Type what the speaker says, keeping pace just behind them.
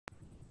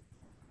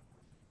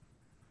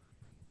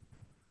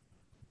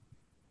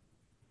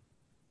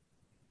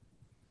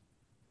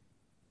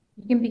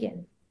can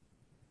begin.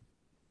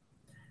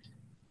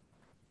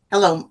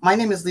 Hello, my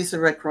name is Lisa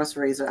Red Cross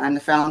Razor. I'm the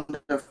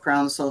founder of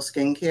Crown Soul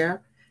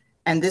Skincare.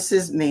 And this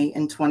is me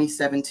in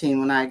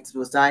 2017 when I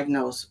was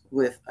diagnosed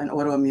with an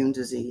autoimmune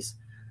disease.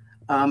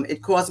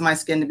 It caused my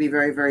skin to be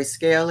very, very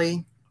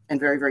scaly and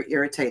very, very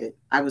irritated.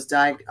 I was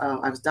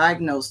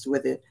diagnosed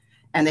with it,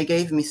 and they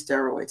gave me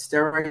steroids.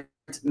 Steroids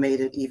made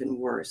it even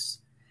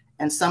worse.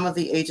 And some of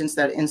the agents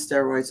that are in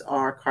steroids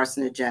are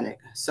carcinogenic.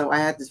 So I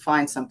had to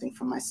find something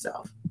for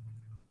myself.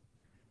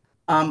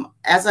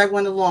 As I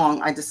went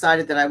along, I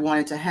decided that I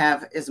wanted to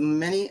have as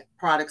many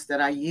products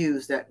that I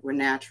use that were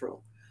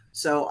natural.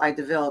 So I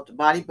developed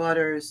body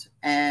butters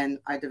and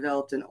I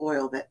developed an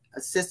oil that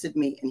assisted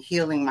me in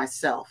healing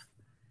myself.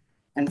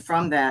 And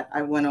from that,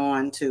 I went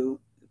on to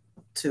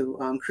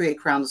create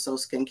Crown Soul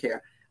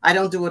Skincare. I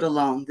don't do it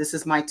alone. This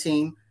is my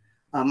team,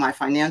 my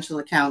financial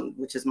accountant,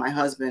 which is my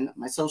husband,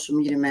 my social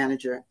media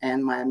manager,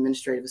 and my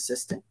administrative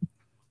assistant.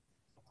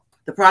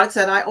 The products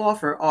that I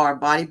offer are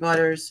body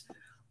butters,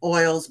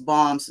 oils,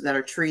 balms that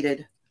are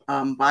treated,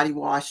 body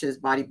washes,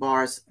 body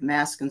bars,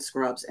 masks and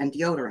scrubs, and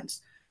deodorants.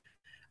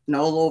 An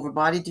all over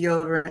body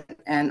deodorant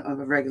and a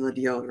regular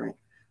deodorant.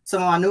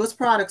 Some of our newest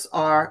products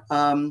are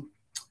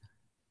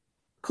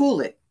Cool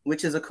It,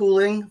 which is a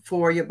cooling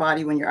for your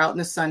body when you're out in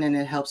the sun and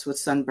it helps with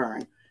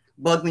sunburn.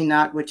 Bug Me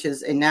Not, which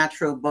is a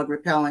natural bug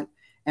repellent.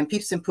 And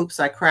Peeps and Poops,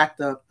 I cracked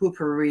the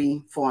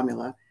Poopery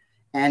formula.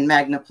 And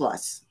Magna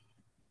Plus.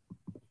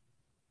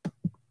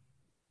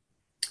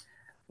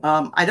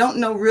 I don't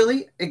know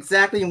really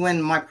exactly when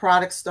my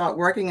products start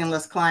working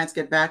unless clients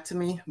get back to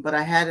me, but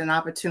I had an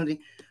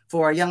opportunity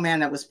for a young man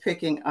that was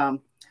picking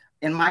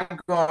in my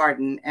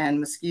garden and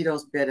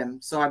mosquitoes bit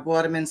him. So I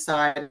brought him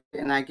inside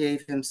and I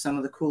gave him some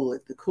of the Cool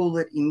It. The Cool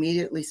It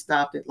immediately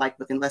stopped it, like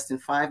within less than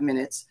 5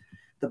 minutes.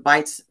 The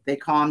bites, they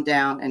calmed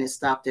down and it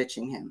stopped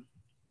itching him.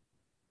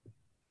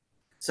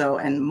 So,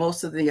 and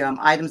most of the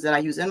items that I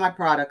use in my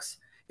products,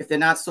 if they're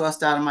not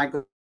sourced out of my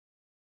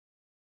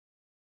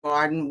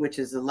garden, which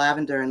is the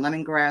lavender and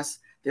lemongrass,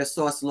 they're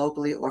sourced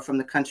locally or from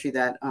the country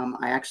that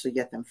I actually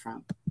get them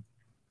from.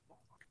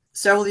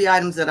 Several of the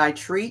items that I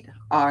treat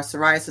are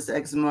psoriasis,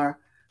 eczema,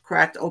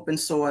 cracked open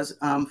sores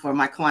for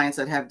my clients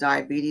that have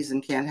diabetes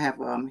and can't have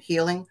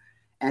healing,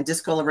 and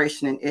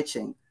discoloration and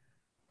itching.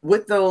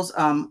 With those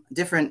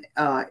different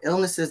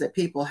illnesses that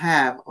people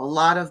have, a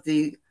lot of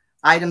the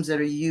items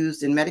that are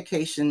used in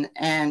medication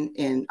and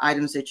in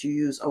items that you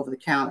use over the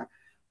counter,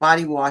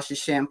 body washes,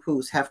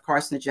 shampoos, have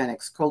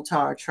carcinogenics, coal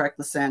tar,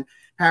 triclosan,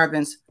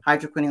 parabens,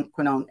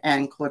 hydroquinone,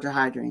 and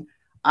chlorhydrin.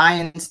 I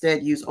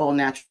instead use all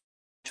natural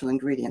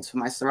ingredients for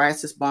my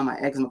psoriasis balm, my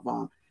eczema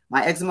balm.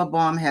 My eczema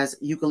balm has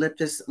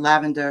eucalyptus,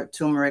 lavender,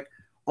 turmeric.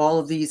 All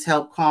of these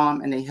help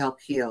calm and they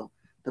help heal.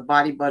 The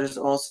body butters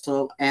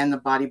also and the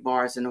body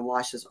bars and the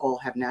washes all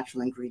have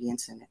natural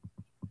ingredients in it.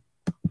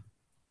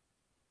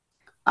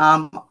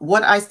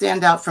 What I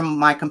stand out from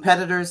my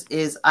competitors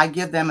is I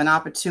give them an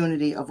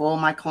opportunity of all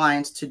my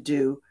clients to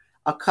do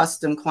a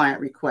custom client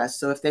request.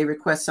 So if they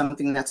request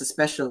something that's a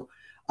special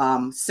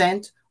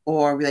scent,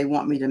 or they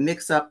want me to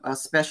mix up a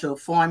special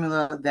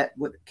formula that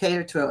would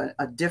cater to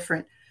a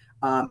different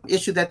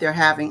issue that they're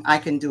having, I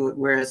can do it,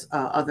 whereas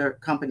other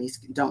companies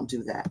don't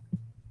do that.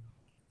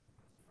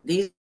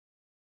 These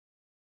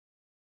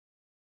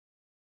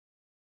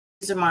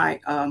are my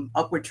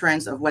upward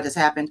trends of what has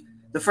happened.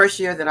 The first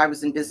year that I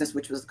was in business,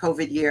 which was the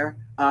COVID year,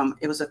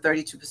 it was a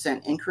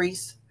 32%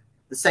 increase.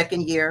 The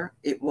second year,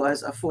 it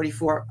was a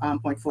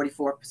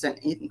 44.44%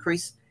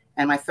 increase.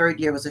 And my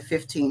third year was a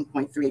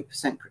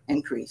 15.38%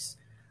 increase.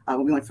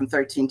 We went from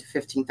 13 to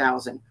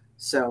 15,000.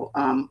 So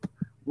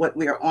what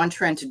we are on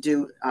trend to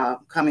do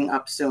coming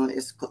up soon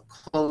is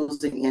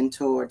closing in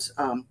towards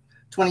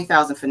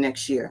 20,000 for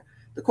next year.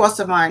 The cost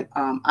of my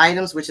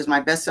items, which is my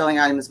best-selling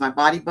item, is my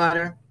body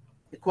butter.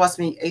 It cost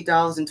me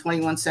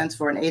 $8.21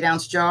 for an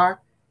 8-ounce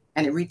jar,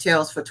 and it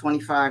retails for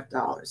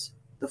 $25.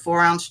 The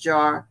 4-ounce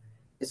jar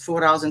is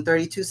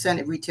 $4.32.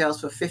 It retails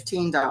for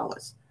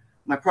 $15.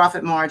 My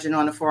profit margin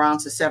on the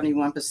 4-ounce is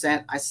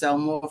 71%. I sell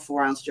more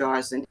 4-ounce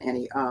jars than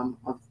any of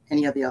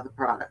the other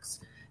products.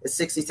 It's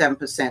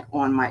 67%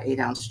 on my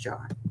 8-ounce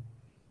jar.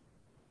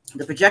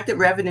 The projected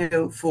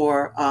revenue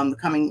for the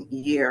coming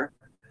year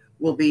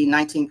will be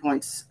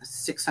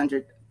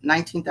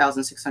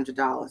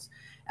 $19,600.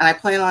 And I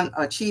plan on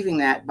achieving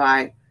that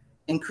by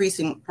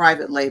increasing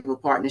private label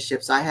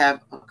partnerships. I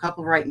have a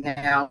couple right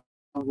now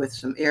with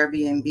some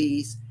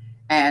Airbnbs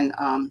and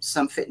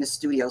some fitness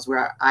studios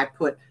where I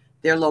put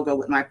their logo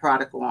with my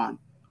product on.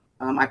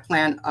 I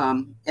plan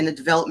in the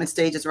development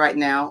stages right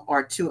now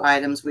are 2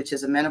 items, which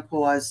is a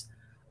menopause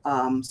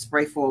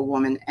spray for a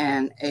woman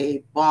and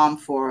a balm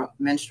for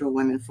menstrual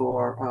women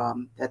for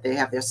that they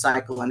have their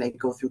cycle and they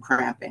go through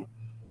cramping.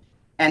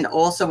 And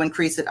also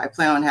increase it, I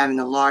plan on having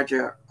a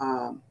larger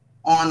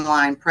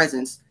online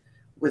presence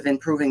with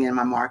improving in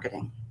my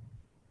marketing.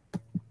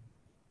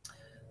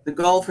 The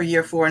goal for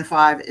year 4 and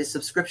 5 is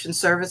subscription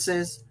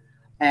services.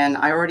 And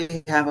I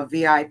already have a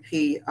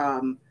VIP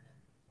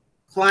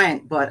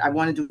client, but I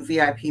want to do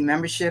VIP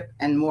membership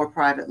and more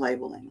private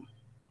labeling.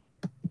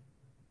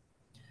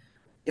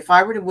 if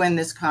I were to win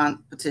this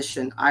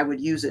competition, I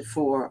would use it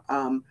for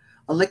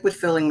a liquid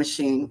filling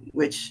machine,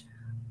 which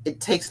it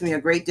takes me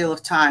a great deal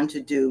of time to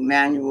do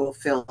manual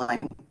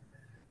filling,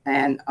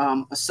 and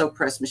a soap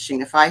press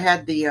machine. If I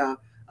had the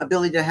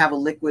ability to have a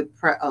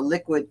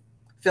liquid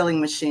filling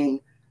machine,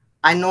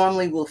 I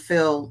normally will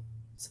fill,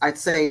 I'd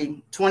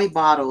say, 20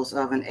 bottles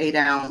of an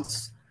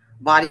 8-ounce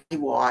body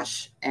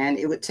wash, and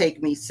it would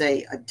take me,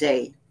 say, a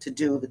day to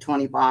do the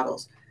 20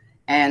 bottles.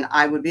 And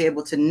I would be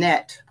able to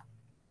net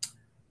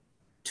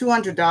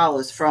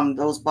 $200 from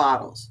those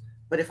bottles.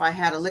 But if I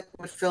had a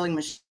liquid filling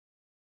machine,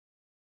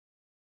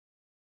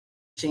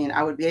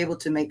 I would be able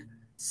to make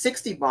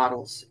 60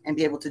 bottles and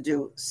be able to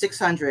do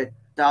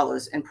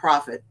 $600 in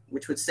profit,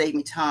 which would save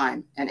me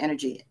time and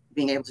energy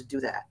being able to do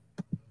that.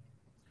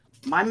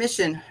 My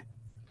mission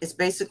is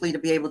basically to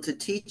be able to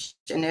teach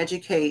and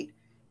educate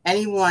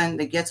anyone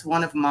that gets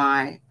one of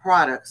my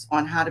products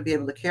on how to be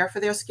able to care for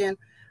their skin,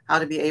 how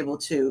to be able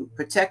to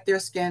protect their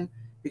skin,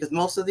 because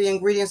most of the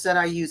ingredients that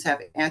I use have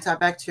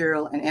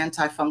antibacterial and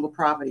antifungal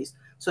properties.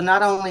 So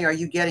not only are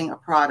you getting a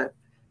product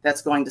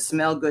that's going to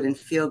smell good and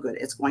feel good,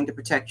 it's going to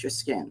protect your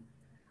skin.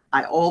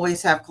 I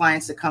always have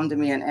clients that come to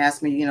me and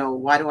ask me,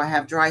 why do I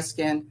have dry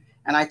skin?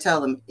 And I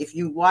tell them, if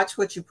you watch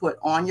what you put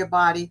on your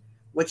body,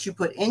 what you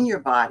put in your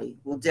body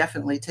will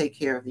definitely take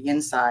care of the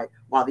inside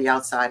while the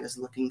outside is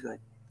looking good.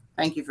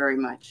 Thank you very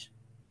much.